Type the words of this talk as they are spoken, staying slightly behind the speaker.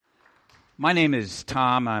My name is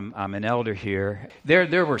Tom. I'm an elder here.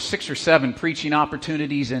 There were 6 or 7 preaching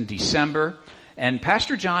opportunities in December, and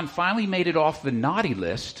Pastor John finally made it off the naughty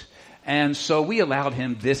list, and so we allowed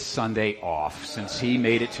him this Sunday off since he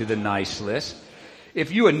made it to the nice list.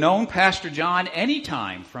 If you had known Pastor John any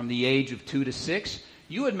time from the age of 2 to 6,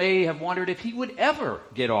 you may have wondered if he would ever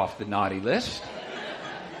get off the naughty list.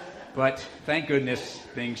 But thank goodness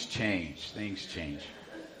things change.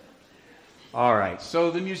 All right,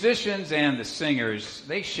 so the musicians and the singers,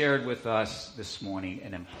 they shared with us this morning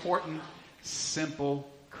an important,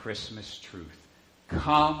 simple Christmas truth.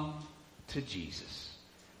 Come to Jesus.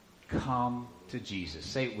 Come to Jesus.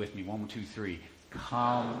 Say it with me. 1, 2, 3.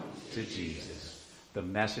 Come to Jesus. The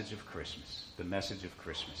message of Christmas. The message of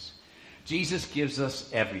Christmas. Jesus gives us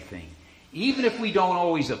everything. Even if we don't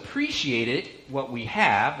always appreciate it, what we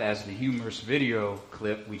have, as the humorous video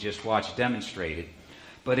clip we just watched demonstrated.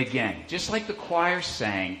 But again, just like the choir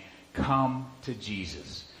sang, come to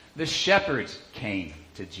Jesus. The shepherds came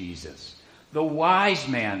to Jesus. The wise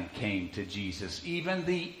man came to Jesus. Even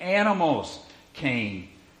the animals came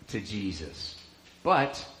to Jesus.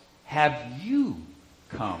 But have you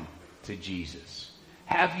come to Jesus?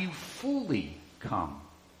 Have you fully come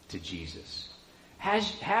to Jesus?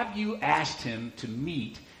 Have you asked him to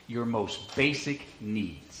meet your most basic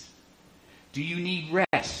needs? Do you need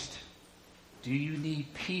rest? Do you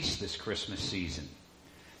need peace this Christmas season?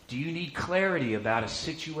 Do you need clarity about a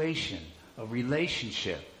situation, a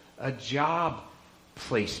relationship, a job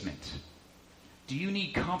placement? Do you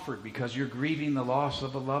need comfort because you're grieving the loss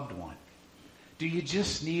of a loved one? Do you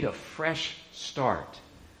just need a fresh start?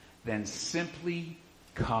 Then simply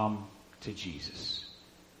come to Jesus.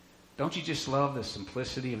 Don't you just love the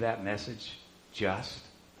simplicity of that message? Just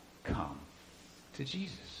come to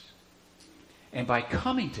Jesus. And by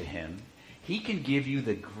coming to him, he can give you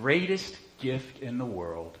the greatest gift in the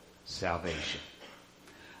world, salvation.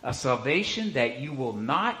 A salvation that you will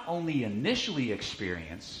not only initially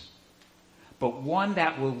experience, but one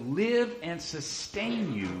that will live and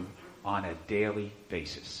sustain you on a daily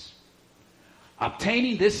basis.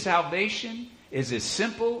 Obtaining this salvation is as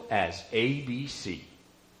simple as ABC.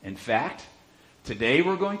 In fact, today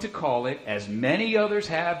we're going to call it, as many others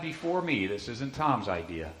have before me, this isn't Tom's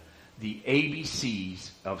idea, the ABCs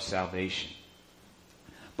of salvation.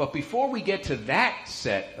 But before we get to that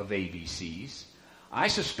set of ABCs, I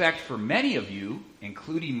suspect for many of you,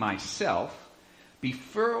 including myself,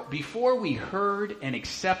 before we heard and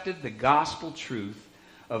accepted the gospel truth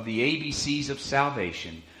of the ABCs of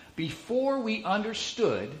salvation, before we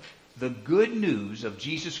understood the good news of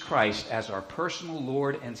Jesus Christ as our personal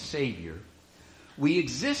Lord and Savior, we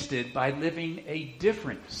existed by living a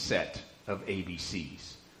different set of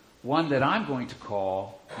ABCs. One that I'm going to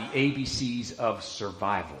call the ABCs of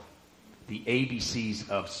survival. The ABCs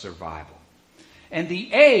of survival. And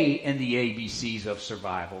the A in the ABCs of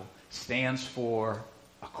survival stands for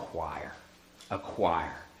acquire.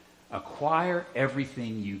 Acquire. Acquire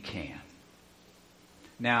everything you can.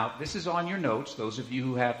 Now, this is on your notes, those of you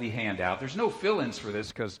who have the handout. There's no fill-ins for this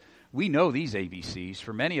because we know these ABCs.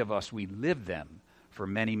 For many of us, we lived them for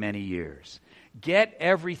many, many years. Get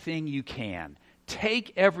everything you can.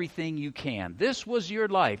 Take everything you can. This was your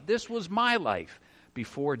life. This was my life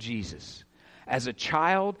before Jesus. As a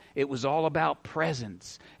child, it was all about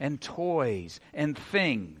presents and toys and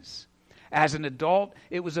things. As an adult,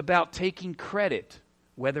 it was about taking credit,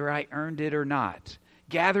 whether I earned it or not.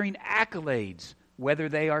 Gathering accolades, whether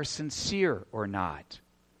they are sincere or not.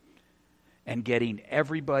 And getting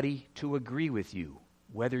everybody to agree with you,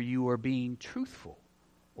 whether you are being truthful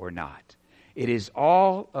or not. It is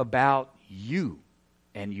all about you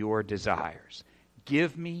and your desires.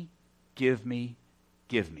 Give me, give me,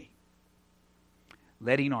 give me.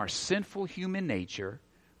 Letting our sinful human nature,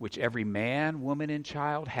 which every man, woman, and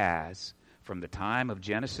child has from the time of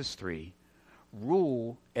Genesis 3,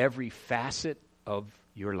 rule every facet of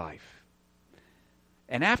your life.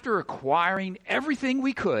 And after acquiring everything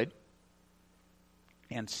we could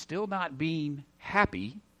and still not being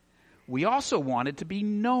happy, we also wanted to be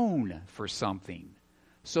known for something.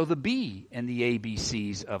 So the B in the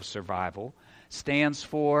ABCs of survival stands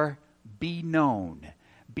for be known.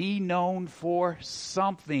 Be known for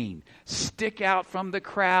something. Stick out from the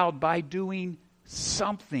crowd by doing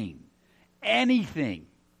something. Anything.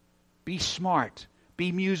 Be smart.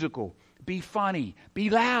 Be musical. Be funny.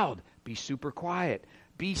 Be loud. Be super quiet.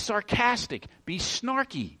 Be sarcastic. Be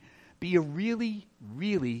snarky. Be a really,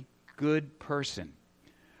 really good person.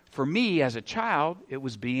 For me, as a child, it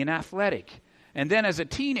was being athletic. And then as a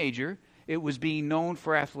teenager, it was being known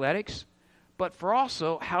for athletics, but for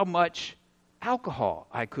also how much alcohol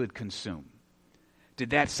I could consume. Did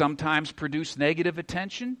that sometimes produce negative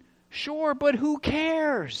attention? Sure, but who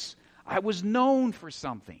cares? I was known for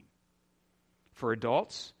something. For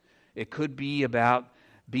adults, it could be about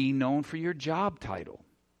being known for your job title,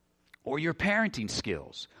 or your parenting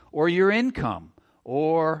skills, or your income,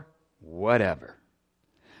 or whatever.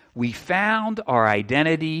 We found our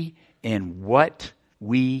identity in what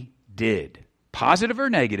we did, positive or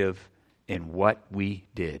negative, in what we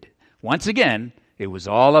did. Once again, it was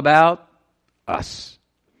all about us.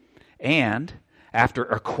 And after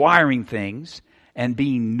acquiring things and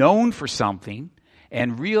being known for something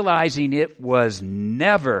and realizing it was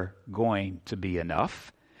never going to be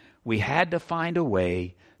enough, we had to find a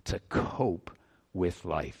way to cope with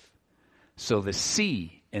life. So the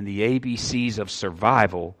C in the ABCs of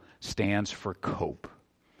survival stands for cope.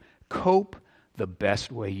 Cope the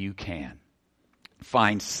best way you can.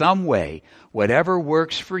 Find some way, whatever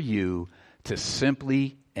works for you, to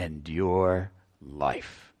simply endure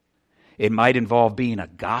life. It might involve being a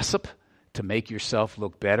gossip to make yourself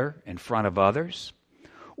look better in front of others,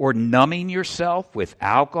 or numbing yourself with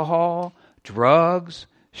alcohol, drugs,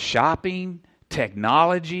 shopping,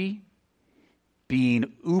 technology,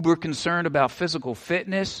 being uber concerned about physical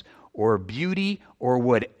fitness or beauty or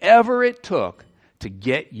whatever it took to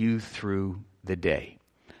get you through the day.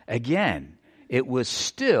 Again, it was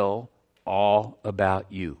still all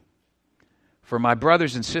about you. For my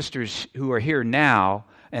brothers and sisters who are here now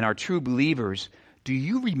and are true believers, do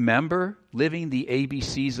you remember living the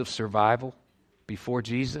ABCs of survival before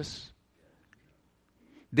Jesus?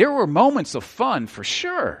 There were moments of fun for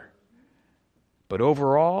sure, but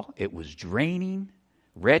overall it was draining,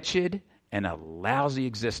 wretched, and a lousy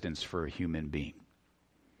existence for a human being.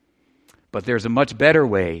 But there's a much better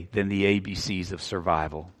way than the ABCs of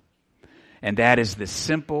survival, and that is the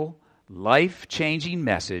simple, life-changing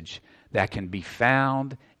message that can be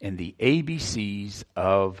found in the ABCs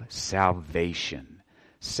of salvation.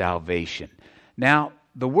 Salvation. Now,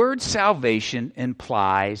 the word salvation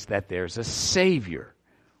implies that there's a Savior.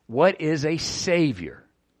 What is a Savior?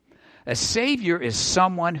 A Savior is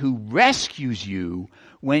someone who rescues you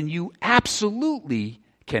when you absolutely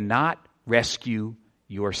cannot rescue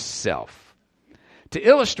yourself. To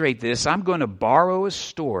illustrate this, I'm going to borrow a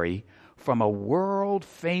story from a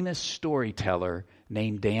world-famous storyteller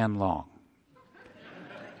named Dan Long.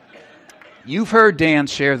 You've heard Dan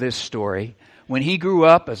share this story. When he grew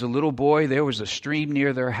up as a little boy, there was a stream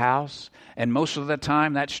near their house, and most of the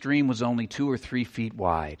time that stream was only 2 or 3 feet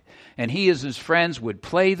wide. And he and his friends would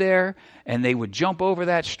play there, and they would jump over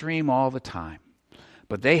that stream all the time.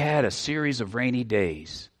 But they had a series of rainy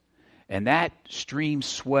days, and that stream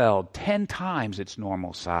swelled 10 times its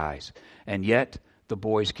normal size, and yet the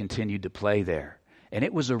boys continued to play there. And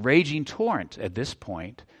it was a raging torrent at this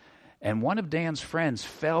point, and one of Dan's friends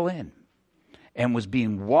fell in and was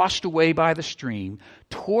being washed away by the stream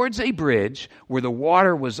towards a bridge where the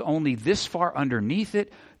water was only this far underneath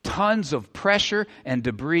it, tons of pressure and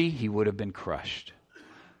debris. He would have been crushed.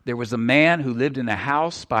 There was a man who lived in a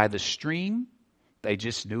house by the stream. They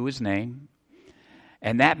just knew his name.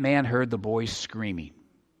 And that man heard the boys screaming.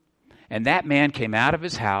 And that man came out of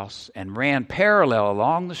his house and ran parallel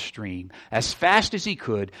along the stream as fast as he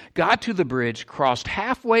could, got to the bridge, crossed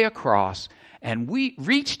halfway across, and we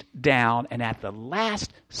reached down and at the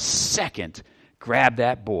last second grabbed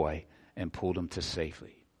that boy and pulled him to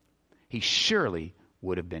safety. He surely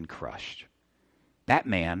would have been crushed. That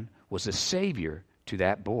man was a savior to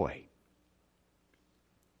that boy.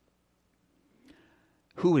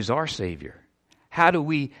 Who is our Savior? How do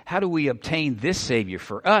we obtain this Savior?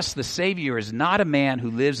 For us, the Savior is not a man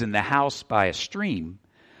who lives in the house by a stream,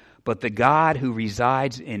 but the God who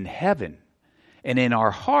resides in heaven and in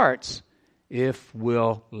our hearts if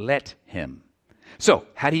we'll let him. So,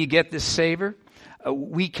 how do you get this Savior?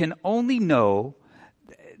 We can only know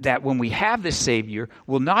that when we have this Savior,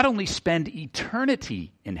 we'll not only spend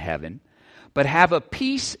eternity in heaven, but have a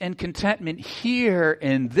peace and contentment here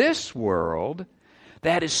in this world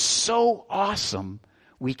that is so awesome,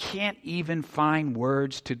 we can't even find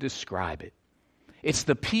words to describe it. It's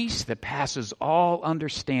the peace that passes all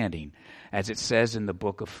understanding, as it says in the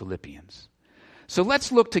book of Philippians. So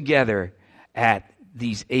let's look together at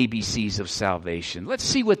these ABCs of salvation. Let's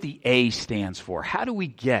see what the A stands for. How do we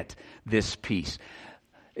get this peace?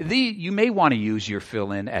 You may want to use your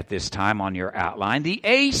fill-in at this time on your outline. The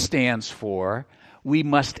A stands for we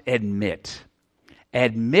must admit.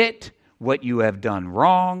 Admit what you have done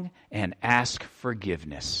wrong and ask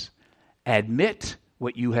forgiveness. Admit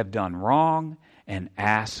what you have done wrong and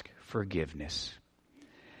ask forgiveness.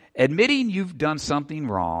 Admitting you've done something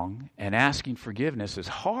wrong and asking forgiveness is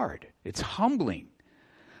hard. It's humbling.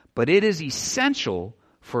 but it is essential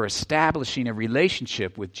for establishing a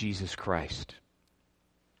relationship with Jesus Christ.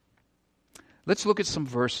 Let's look at some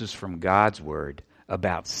verses from God's Word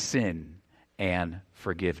about sin and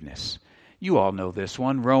forgiveness. You all know this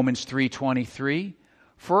one, Romans 3:23.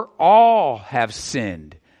 For all have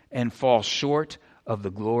sinned and fall short of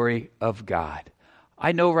the glory of God.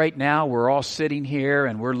 I know right now we're all sitting here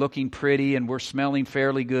and we're looking pretty and we're smelling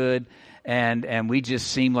fairly good and we just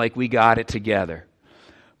seem like we got it together.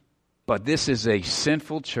 But this is a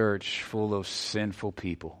sinful church full of sinful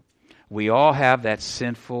people. We all have that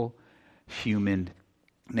sinful human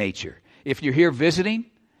nature. If you're here visiting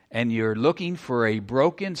and you're looking for a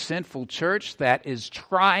broken, sinful church that is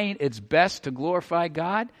trying its best to glorify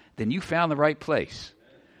God, then you found the right place.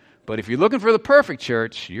 But if you're looking for the perfect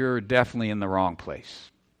church, you're definitely in the wrong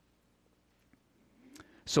place.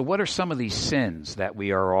 So what are some of these sins that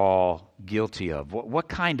we are all guilty of? What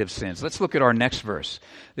kind of sins? Let's look at our next verse.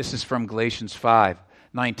 This is from Galatians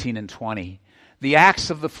 5:19 and 20. The acts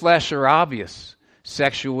of the flesh are obvious: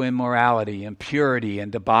 sexual immorality, impurity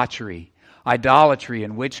and debauchery, idolatry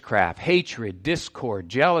and witchcraft, hatred, discord,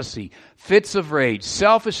 jealousy, fits of rage,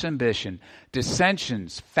 selfish ambition,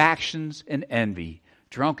 dissensions, factions and envy,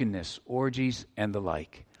 drunkenness, orgies, and the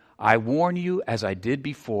like. I warn you, as I did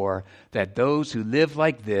before, that those who live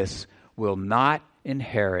like this will not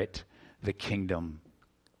inherit the kingdom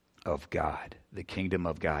of God. The kingdom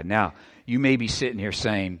of God. Now, you may be sitting here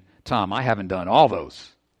saying, Tom, I haven't done all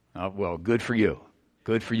those. Well, good for you.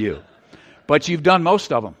 Good for you. But you've done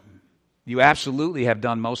most of them. You absolutely have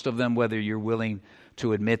done most of them, whether you're willing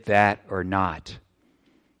to admit that or not.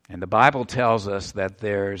 And the Bible tells us that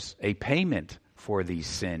there's a payment for these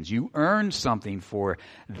sins. You earn something for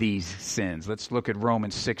these sins. Let's look at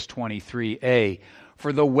Romans 6:23a.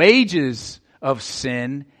 For the wages of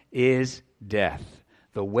sin is death.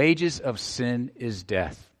 The wages of sin is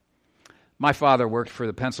death. My father worked for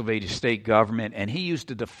the Pennsylvania state government, and he used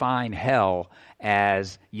to define hell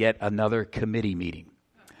as yet another committee meeting.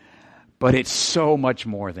 But it's so much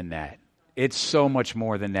more than that. It's so much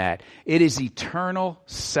more than that. It is eternal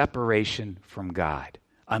separation from God.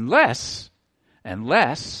 Unless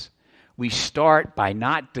we start by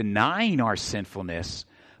not denying our sinfulness,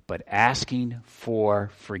 but asking for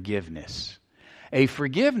forgiveness. A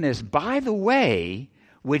forgiveness, by the way,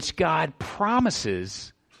 which God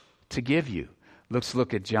promises to give you. Let's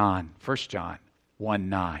look at 1 John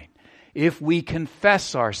 1:9. If we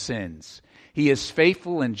confess our sins, He is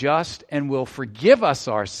faithful and just and will forgive us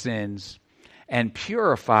our sins and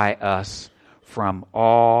purify us from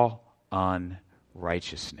all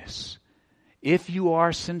unrighteousness. If you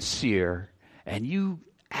are sincere and you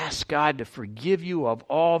ask God to forgive you of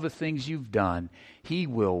all the things you've done, He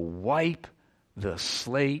will wipe the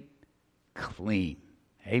slate clean.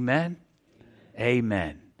 Amen?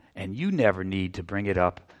 Amen. And you never need to bring it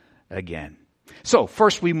up again. So,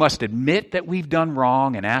 first we must admit that we've done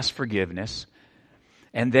wrong and ask forgiveness.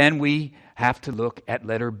 And then we have to look at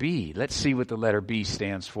letter B. Let's see what the letter B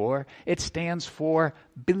stands for. It stands for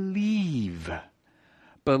believe.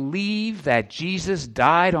 Believe that Jesus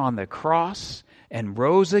died on the cross and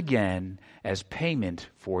rose again as payment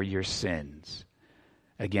for your sins.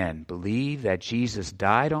 Again, believe that Jesus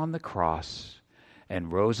died on the cross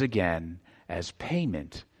and rose again as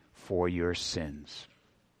payment for your sins.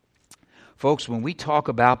 Folks, when we talk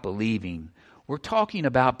about believing, we're talking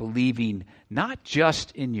about believing not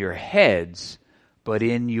just in your heads, but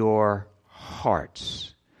in your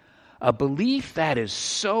hearts. A belief that is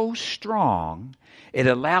so strong, it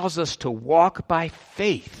allows us to walk by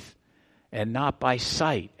faith and not by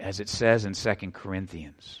sight, as it says in 2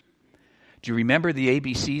 Corinthians. Do you remember the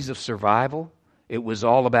ABCs of survival? It was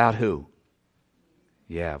all about who?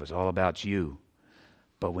 Yeah, it was all about you.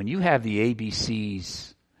 But when you have the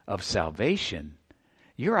ABCs of salvation,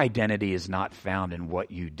 your identity is not found in what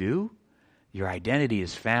you do. Your identity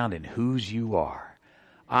is found in whose you are.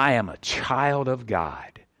 I am a child of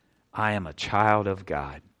God. I am a child of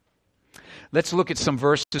God. Let's look at some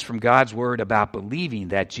verses from God's Word about believing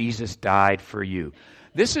that Jesus died for you.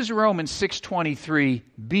 This is Romans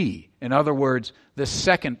 6:23b. In other words, the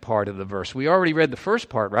second part of the verse. We already read the first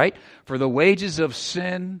part, right? For the wages of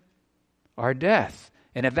sin are death.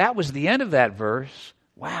 And if that was the end of that verse,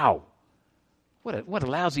 wow, what a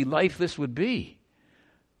lousy life this would be.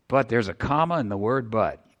 But there's a comma in the word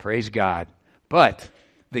but. Praise God. But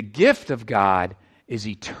the gift of God is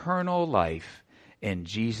eternal life in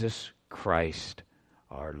Jesus Christ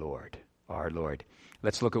our Lord. Our Lord.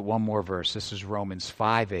 Let's look at one more verse. This is Romans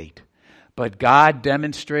 5:8. But God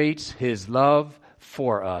demonstrates His love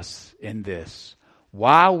for us in this: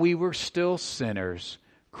 while we were still sinners,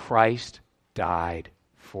 Christ died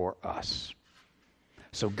for us.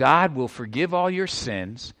 So God will forgive all your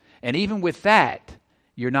sins, and even with that,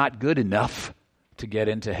 you're not good enough to get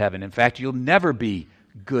into heaven. In fact, you'll never be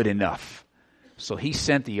good enough. So he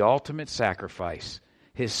sent the ultimate sacrifice,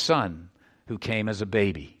 his Son, who came as a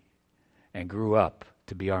baby and grew up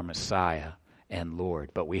to be our Messiah and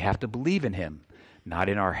Lord. But we have to believe in him, not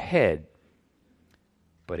in our head,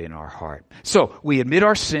 but in our heart. So we admit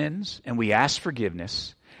our sins and we ask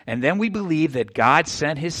forgiveness, and then we believe that God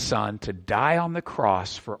sent his Son to die on the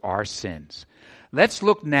cross for our sins. Let's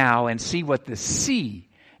look now and see what the C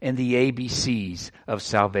in the ABCs of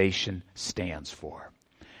salvation stands for.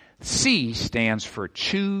 C stands for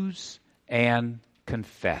choose and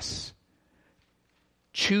confess.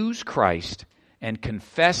 Choose Christ and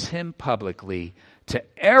confess him publicly to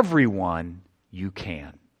everyone you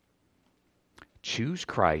can. Choose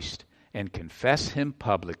Christ and confess him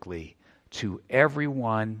publicly to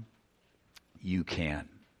everyone you can.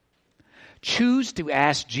 Choose to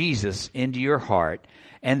ask Jesus into your heart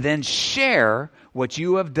and then share what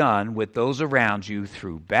you have done with those around you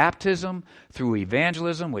through baptism, through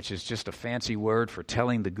evangelism, which is just a fancy word for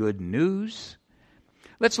telling the good news.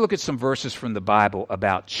 Let's look at some verses from the Bible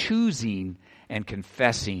about choosing and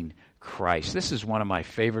confessing Christ. This is one of my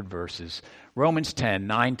favorite verses. Romans 10,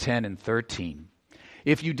 9, 10, and 13.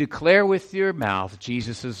 If you declare with your mouth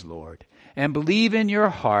Jesus is Lord, and believe in your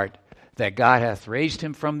heart that God hath raised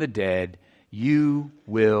him from the dead, you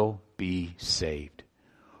will be saved.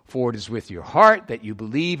 For it is with your heart that you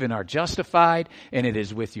believe and are justified, and it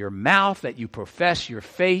is with your mouth that you profess your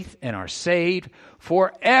faith and are saved.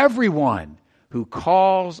 For everyone who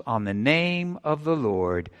calls on the name of the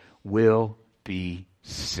Lord will be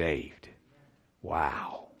saved.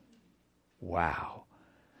 Wow. Wow.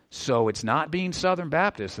 So it's not being Southern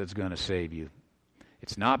Baptist that's going to save you.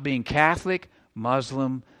 It's not being Catholic,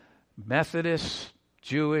 Muslim, Methodist,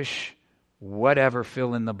 Jewish, whatever,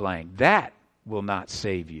 fill in the blank. That will not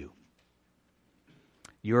save you.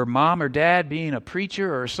 Your mom or dad being a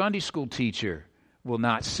preacher or a Sunday school teacher will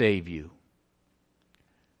not save you.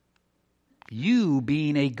 You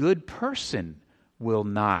being a good person will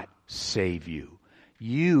not save you.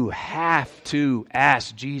 You have to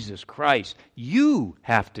ask Jesus Christ. You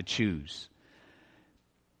have to choose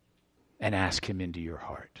and ask him into your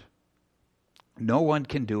heart. No one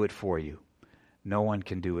can do it for you. No one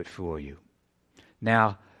can do it for you.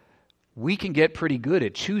 Now, we can get pretty good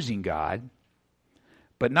at choosing God,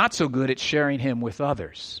 but not so good at sharing him with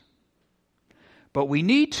others. But we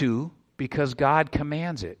need to because God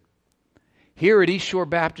commands it. Here at East Shore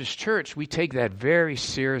Baptist Church, we take that very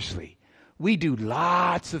seriously. We do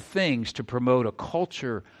lots of things to promote a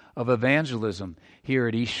culture of evangelism here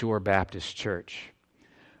at East Shore Baptist Church.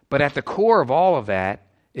 But at the core of all of that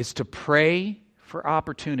is to pray for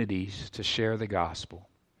opportunities to share the gospel,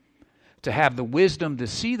 to have the wisdom to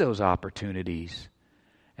see those opportunities,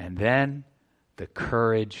 and then the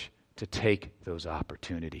courage to take those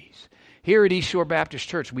opportunities. Here at East Shore Baptist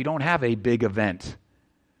Church, we don't have a big event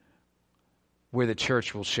where the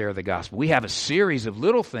church will share the gospel. We have a series of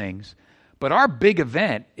little things, but our big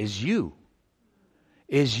event is you.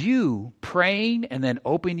 Is you praying and then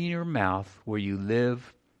opening your mouth where you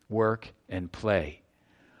live, work, and play.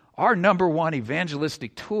 Our number one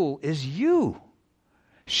evangelistic tool is you.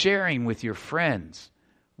 Sharing with your friends,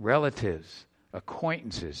 relatives,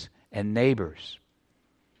 acquaintances, and neighbors.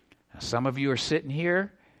 Now, some of you are sitting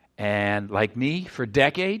here and like me for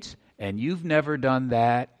decades, and you've never done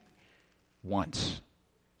that once.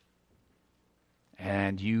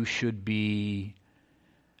 And you should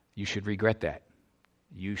regret that.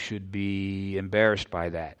 You should be embarrassed by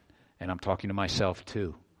that. And I'm talking to myself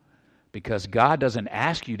too. Because God doesn't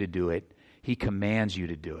ask you to do it, he commands you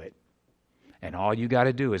to do it. And all you got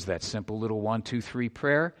to do is that simple little 1, 2, 3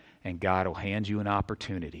 prayer, and God will hand you an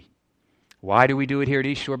opportunity. Why do we do it here at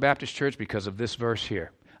East Shore Baptist Church? Because of this verse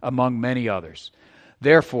here, among many others.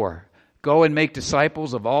 Therefore, go and make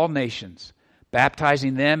disciples of all nations,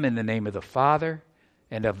 baptizing them in the name of the Father,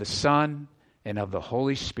 and of the Son, and of the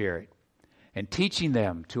Holy Spirit, and teaching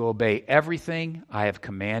them to obey everything I have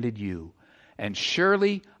commanded you. And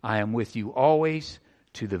surely I am with you always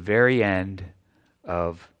to the very end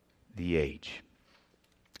of the age.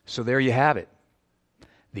 So there you have it.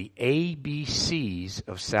 The ABCs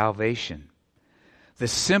of salvation. The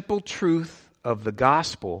simple truth of the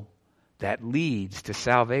gospel that leads to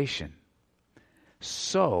salvation.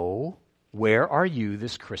 So, where are you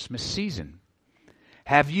this Christmas season?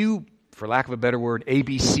 Have you, for lack of a better word,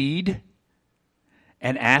 ABC'd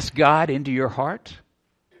and asked God into your heart?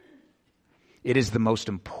 It is the most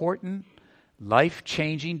important,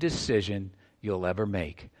 life-changing decision you'll ever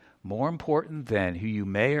make. more important than who you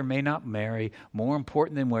may or may not marry, more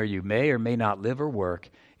important than where you may or may not live or work.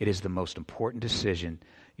 It is the most important decision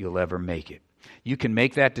you'll ever make it. You can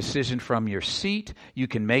make that decision from your seat. You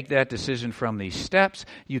can make that decision from these steps.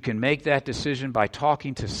 You can make that decision by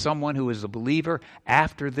talking to someone who is a believer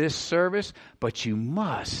after this service, but you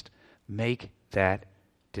must make that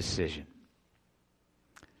decision.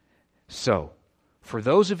 So, for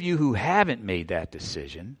those of you who haven't made that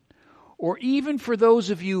decision, or even for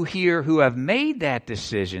those of you here who have made that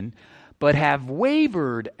decision but have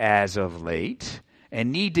wavered as of late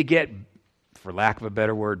and need to get, for lack of a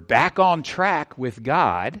better word, back on track with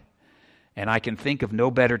God, and I can think of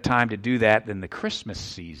no better time to do that than the Christmas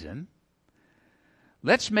season,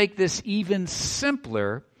 let's make this even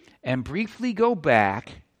simpler and briefly go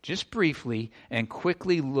back, just briefly, and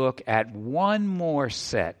quickly look at one more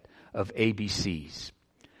set of ABCs.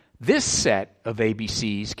 This set of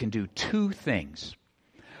ABCs can do two things.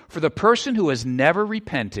 For the person who has never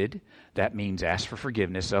repented, that means asked for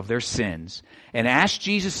forgiveness of their sins, and asked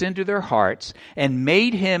Jesus into their hearts and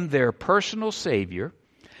made him their personal Savior,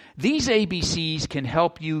 these ABCs can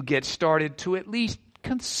help you get started to at least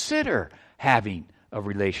consider having a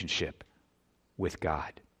relationship with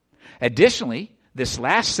God. Additionally, this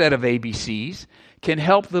last set of ABCs can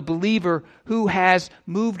help the believer who has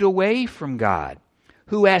moved away from God,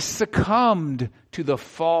 who has succumbed to the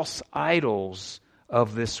false idols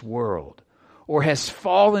of this world, or has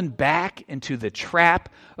fallen back into the trap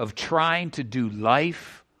of trying to do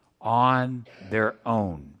life on their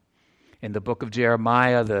own. In the book of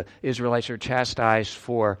Jeremiah, the Israelites are chastised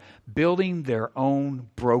for building their own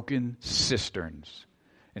broken cisterns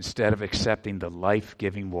instead of accepting the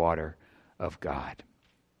life-giving water of God.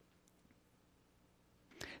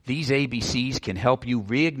 These ABCs can help you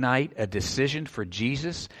reignite a decision for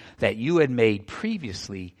Jesus that you had made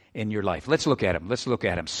previously in your life. Let's look at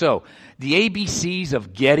them. So, the ABCs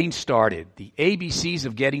of getting started. The ABCs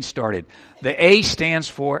of getting started. The A stands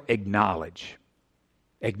for acknowledge.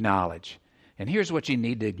 Acknowledge. And here's what you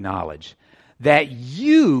need to acknowledge. That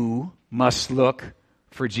you must look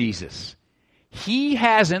for Jesus. He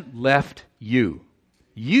hasn't left you.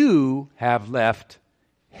 You have left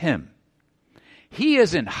him. He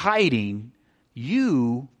isn't hiding.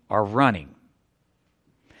 You are running.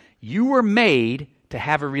 You were made to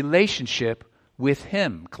have a relationship with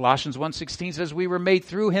him. Colossians 1:16 says we were made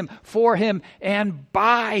through him, for him, and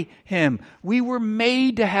by him. We were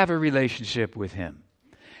made to have a relationship with him.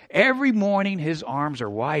 Every morning his arms are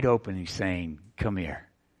wide open. He's saying, come here.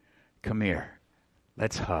 Come here.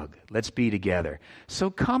 Let's hug. Let's be together. So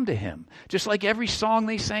come to him. Just like every song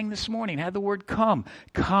they sang this morning had the word come.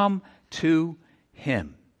 Come to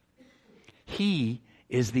him. He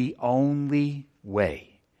is the only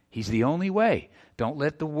way. He's the only way. Don't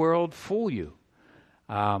let the world fool you.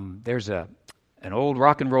 There's an old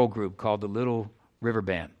rock and roll group called the Little River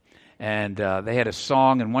Band. And they had a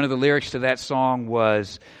song, and one of the lyrics to that song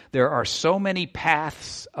was, there are so many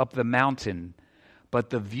paths up the mountain, but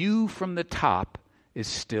the view from the top is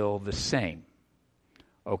still the same.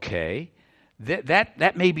 Okay,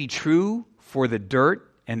 that may be true for the dirt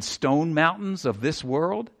and stone mountains of this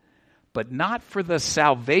world, but not for the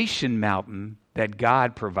salvation mountain that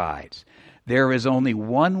God provides. There is only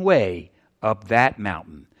one way up that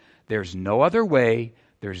mountain. There's no other way,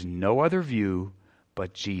 there's no other view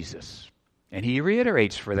but Jesus. And he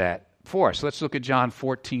reiterates for that for us. Let's look at John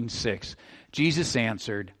 14:6. Jesus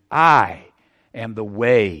answered, I am the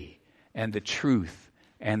way and the truth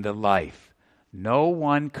and the life. No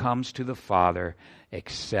one comes to the Father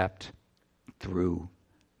except through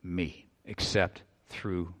me. Except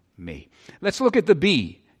through me. Let's look at the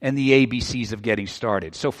B and the ABCs of getting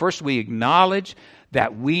started. So first we acknowledge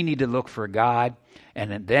that we need to look for God,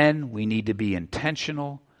 and then we need to be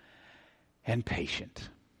intentional and patient.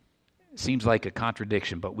 It seems like a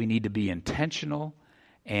contradiction, but we need to be intentional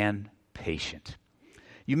and patient.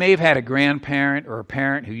 You may have had a grandparent or a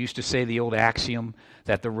parent who used to say the old axiom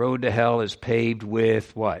that the road to hell is paved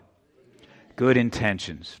with what? Good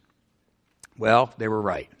intentions. Well, they were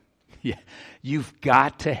right. You've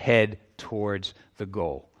got to head towards the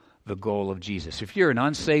goal of Jesus. If you're an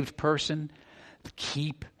unsaved person,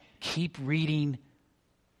 keep reading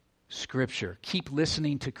Scripture. Keep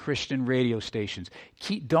listening to Christian radio stations.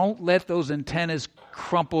 Don't let those antennas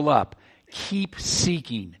crumple up. Keep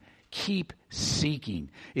seeking. Keep seeking.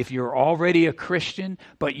 If you're already a Christian,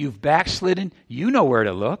 but you've backslidden, you know where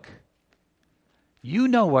to look. You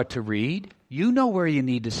know what to read. You know where you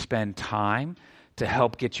need to spend time to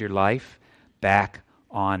help get your life back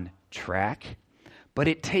on track. But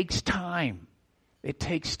it takes time. It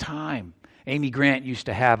takes time. Amy Grant used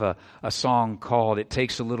to have a song called "It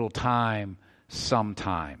Takes a Little Time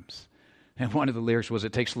Sometimes." And one of the lyrics was,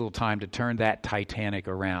 it takes a little time to turn that Titanic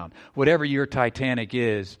around. Whatever your Titanic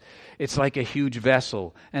is, it's like a huge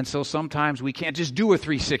vessel. And so sometimes we can't just do a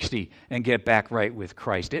 360 and get back right with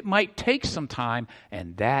Christ. It might take some time,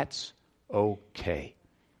 and that's okay.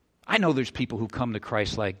 I know there's people who come to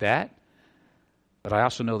Christ like that, but I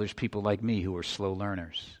also know there's people like me who are slow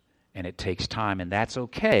learners, and it takes time, and that's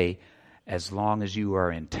okay as long as you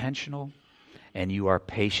are intentional and you are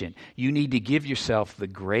patient. You need to give yourself the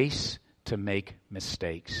grace to make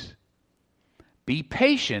mistakes. Be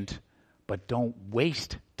patient, but don't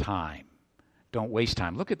waste time. Don't waste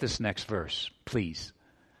time. Look at this next verse, please.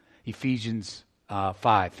 Ephesians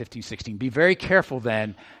 5, 15, 16. Be very careful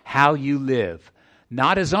then how you live,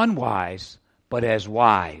 not as unwise, but as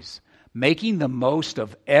wise, making the most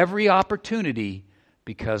of every opportunity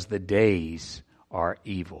because the days are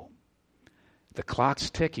evil. The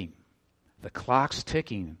clock's ticking. The clock's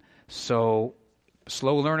ticking. So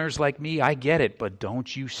slow learners like me, I get it, but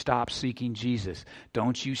don't you stop seeking Jesus.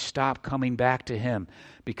 Don't you stop coming back to Him,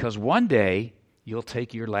 because one day you'll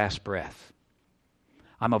take your last breath.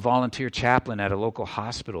 I'm a volunteer chaplain at a local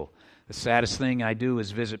hospital. The saddest thing I do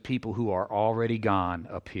is visit people who are already gone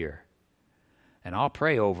up here. And I'll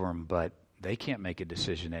pray over them, but they can't make a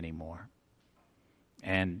decision anymore.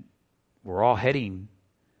 And we're all heading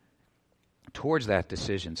towards that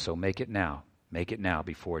decision, so make it now. Make it now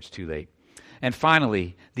before it's too late. And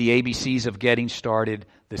finally, the ABCs of getting started.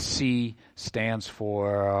 The C stands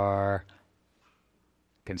for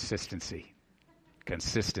consistency.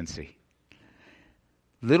 Consistency.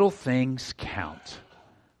 Little things count.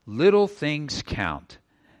 Little things count.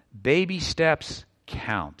 Baby steps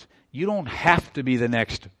count. You don't have to be the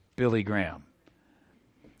next Billy Graham.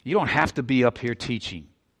 You don't have to be up here teaching.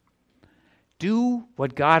 Do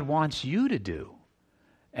what God wants you to do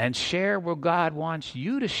and share what God wants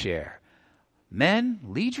you to share. Men,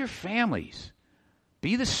 lead your families.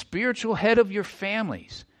 Be the spiritual head of your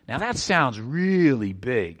families. Now that sounds really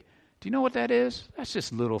big. Do you know what that is? That's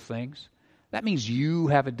just little things. That means you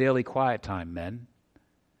have a daily quiet time, men.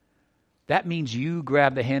 That means you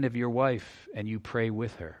grab the hand of your wife and you pray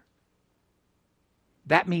with her.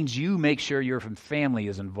 That means you make sure your family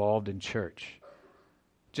is involved in church.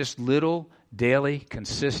 Just little, daily,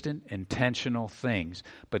 consistent, intentional things.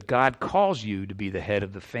 But God calls you to be the head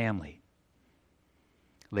of the family.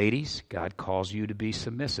 Ladies, God calls you to be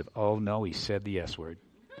submissive. Oh no, He said the S word.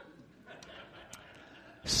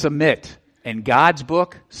 Submit. In God's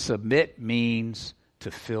book, submit means to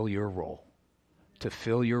fill your role. To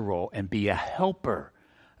fill your role and be a helper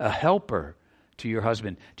to your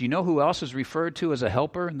husband. Do you know who else is referred to as a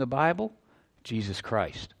helper in the Bible? Jesus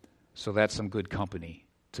Christ. So that's some good company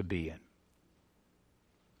to be in.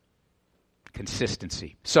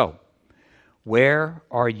 Consistency. So, where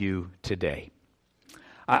are you today?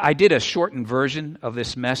 I did a shortened version of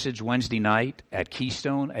this message Wednesday night at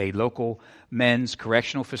Keystone, a local men's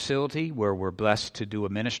correctional facility where we're blessed to do a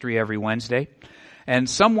ministry every Wednesday. And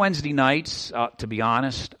some Wednesday nights, to be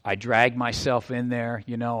honest, I drag myself in there,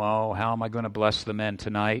 how am I going to bless the men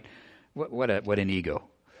tonight? What an ego.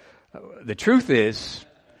 The truth is,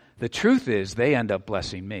 they end up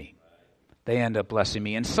blessing me. They end up blessing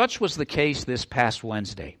me. And such was the case this past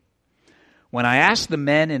Wednesday. When I asked the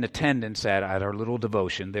men in attendance at our little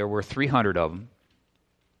devotion, there were 300 of them.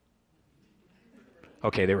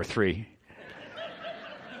 Okay, there were 3.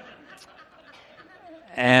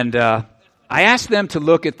 And I asked them to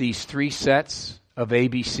look at these 3 sets of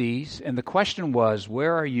ABCs, and the question was,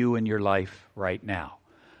 where are you in your life right now?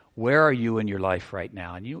 Where are you in your life right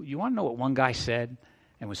now? And you want to know what one guy said? And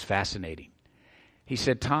it was fascinating. He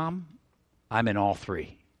said, Tom, I'm in all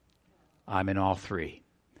 3. I'm in all 3.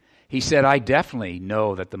 He said, I definitely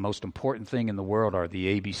know that the most important thing in the world are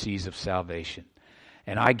the ABCs of salvation.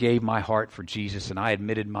 And I gave my heart for Jesus, and I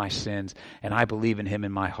admitted my sins, and I believe in Him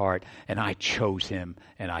in my heart, and I chose Him,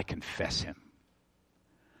 and I confess Him.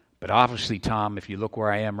 But obviously, Tom, if you look where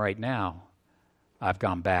I am right now, I've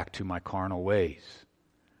gone back to my carnal ways.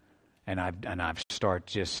 And I've started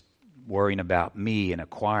just worrying about me and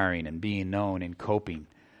acquiring and being known and coping.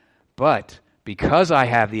 But because I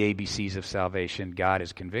have the ABCs of salvation, God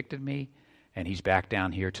has convicted me, and He's back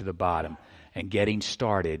down here to the bottom and getting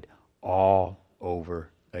started all over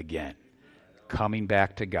again. Coming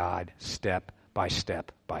back to God step by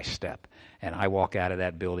step by step. And I walk out of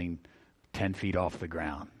that building 10 feet off the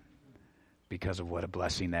ground because of what a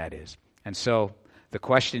blessing that is. And so the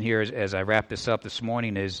question here, as I wrap this up this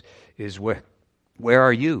morning, is where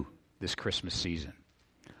are you this Christmas season?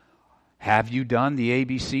 Have you done the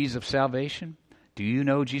ABCs of salvation? Do you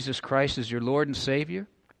know Jesus Christ as your Lord and Savior?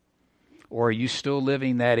 Or are you still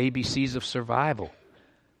living that ABCs of survival?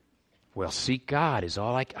 Well, seek God is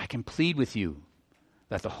all I can plead with you,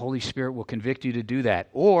 that the Holy Spirit will convict you to do that.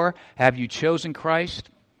 Or have you chosen Christ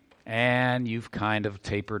and you've kind of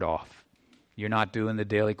tapered off? You're not doing the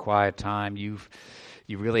daily quiet time. You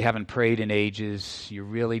really haven't prayed in ages. You're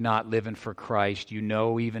really not living for Christ. You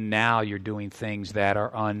know even now you're doing things that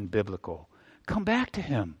are unbiblical. Come back to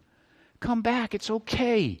Him. Come back. It's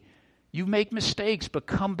okay. You make mistakes, but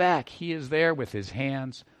come back. He is there with His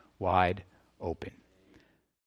hands wide open.